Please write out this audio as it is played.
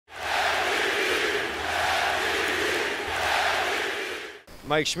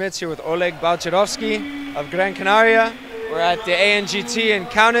Mike Schmitz here with Oleg Balcerowski of Gran Canaria. We're at the ANGT in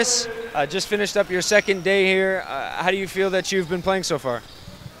Kaunas. Just finished up your second day here. How do you feel that you've been playing so far?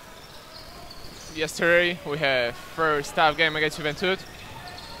 Yesterday we had first staff game against Juventud.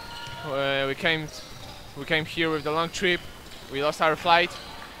 We came here with the long trip. We lost our flight,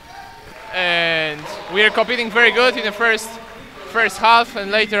 and we are competing very good in the first half. And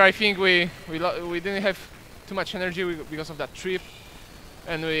later I think we didn't have too much energy because of that trip,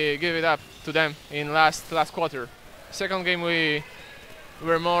 and we gave it up to them in last quarter. Second game we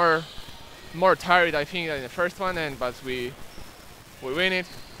were more tired, I think, than the first one, but we win it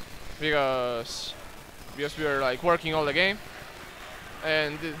because we were like working all the game.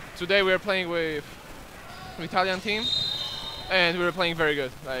 And today we are playing with an Italian team, and we were playing very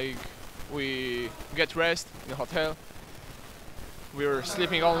good. Like, we get rest in the hotel. We were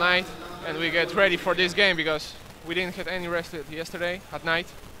sleeping all night, and we get ready for this game because we didn't get any rest yesterday at night.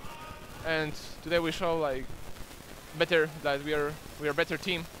 And today we show like better that we are a better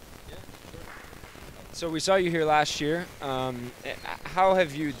team. So we saw you here last year. How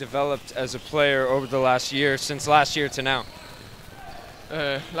have you developed as a player over the last year, since last year to now?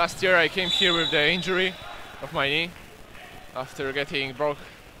 Last year I came here with the injury of my knee after getting broke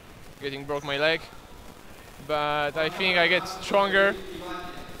my leg. But I think I get stronger.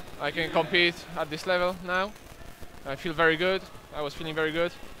 I can compete at this level now. I feel very good. I was feeling very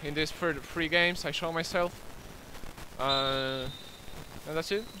good in these three games. I show myself, and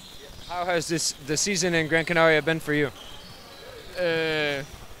that's it. How has the season in Gran Canaria been for you? We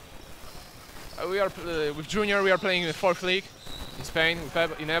are with junior. We are playing in the 4th league in Spain,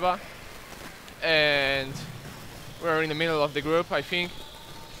 in EBA, and we're in the middle of the group, I think.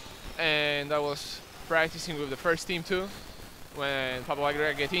 And I was practicing with the first team too when Pablo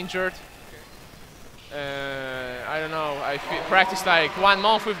Agrega get injured. I don't know. I practiced like 1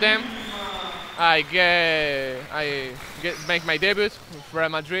 month with them. I make my debut with Real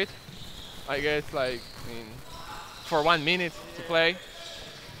Madrid. I get like for 1 minute to play,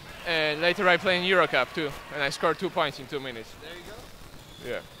 and later I play in Eurocup too, and I scored 2 points in 2 minutes. There you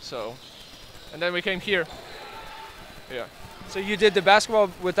go. Yeah. So, and then we came here. Yeah. So you did the Basketball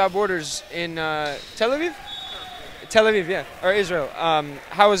Without Borders in Tel Aviv? Tel Aviv, yeah, or Israel.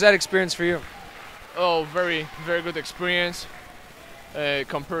 How was that experience for you? Oh, very good experience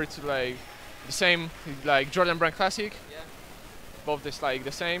compared to like the same, like Jordan Brand Classic. Yeah. Both is like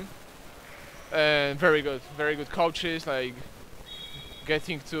the same. Very good coaches. Like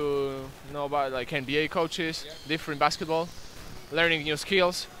getting to know about like NBA coaches, different basketball, learning new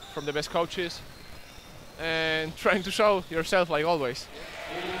skills from the best coaches, and trying to show yourself like always.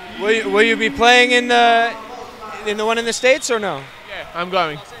 Will you be playing in the one in the States or no? Yeah, I'm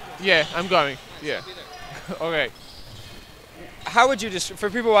going. Yeah, I'm going. Yeah. Okay. How would you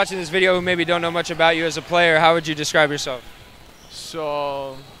for people watching this video who maybe don't know much about you as a player, how would you describe yourself?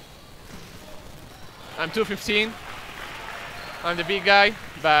 So I'm 215. I'm the big guy,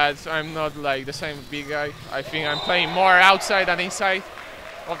 but I'm not like the same big guy. I think I'm playing more outside than inside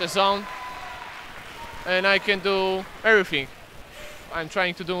of the zone, and I can do everything. I'm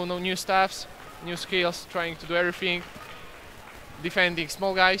trying to do new stuffs, new skills, trying to do everything. Defending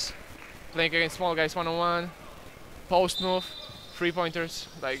small guys, playing against small guys one-on-one, post move, 3-pointers,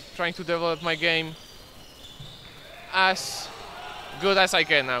 like trying to develop my game as good as I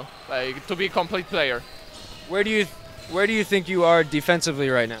can now, like to be a complete player. Where do you think you are defensively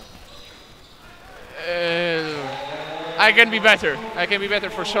right now? I can be better. I can be better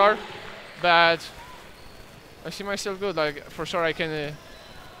for sure, but I see myself good. Like for sure, I can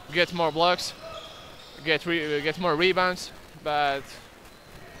get more blocks, get more rebounds, but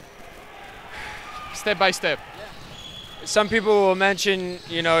step by step. Some people will mention,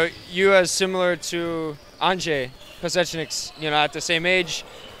 you as similar to ANGT, Pasechnik's, at the same age,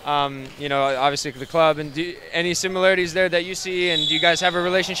 obviously the club. And any similarities there that you see, and do you guys have a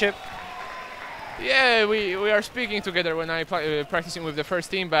relationship? Yeah, we are speaking together when I practicing with the first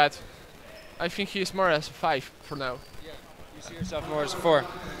team, but I think he's more as a 5 for now. Yeah, you see yourself more as a 4.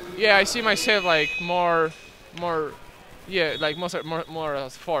 Yeah, I see myself like more, yeah, like more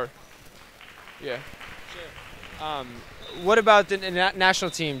as 4. Yeah. Sure. What about the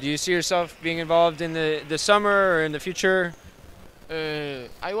national team? Do you see yourself being involved in the summer or in the future?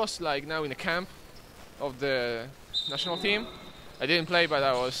 I was like now in the camp of the national team. I didn't play, but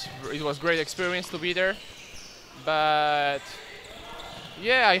it was great experience to be there. But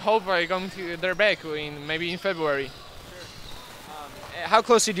yeah, I hope I come there back maybe in February. Sure. How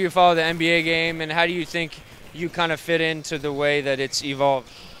closely do you follow the NBA game, and how do you think you kind of fit into the way that it's evolved?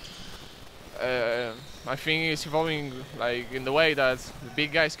 I think it's evolving like in the way that the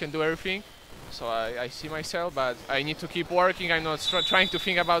big guys can do everything. So I see myself, but I need to keep working. I'm not trying to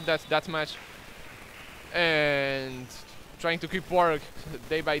think about that much, and trying to keep work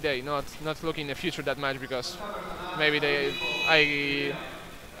day by day, not looking in the future that much, because maybe I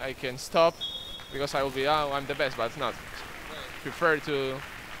can stop because I will be, oh, I'm the best, but not. Prefer to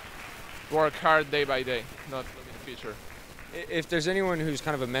work hard day by day, not look in the future. If there's anyone who's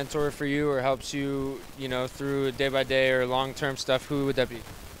kind of a mentor for you or helps you, you know, through day by day or long-term stuff, who would that be?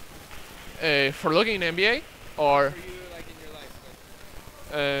 For looking in NBA, or For you, like in your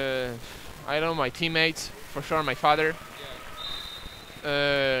life? I don't know, my teammates, for sure, my father,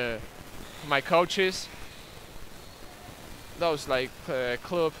 my coaches, those like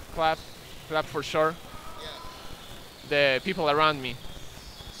club for sure, the people around me.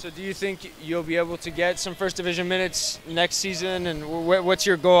 So do you think you'll be able to get some first division minutes next season, and what's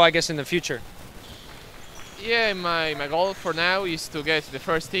your goal, I guess, in the future? Yeah, my goal for now is to get the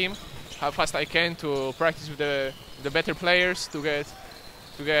first team, how fast I can, to practice with the better players, to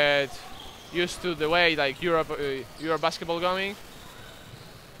get used to the way like Europe basketball going,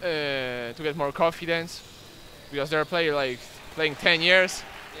 to get more confidence, because they're playing 10 years,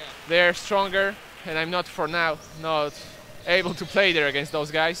 they're stronger, and I'm not for now not able to play there against those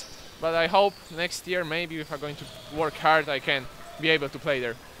guys. But I hope next year, maybe if I'm going to work hard, I can be able to play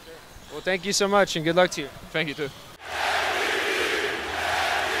there. Well, thank you so much, and good luck to you. Thank you too.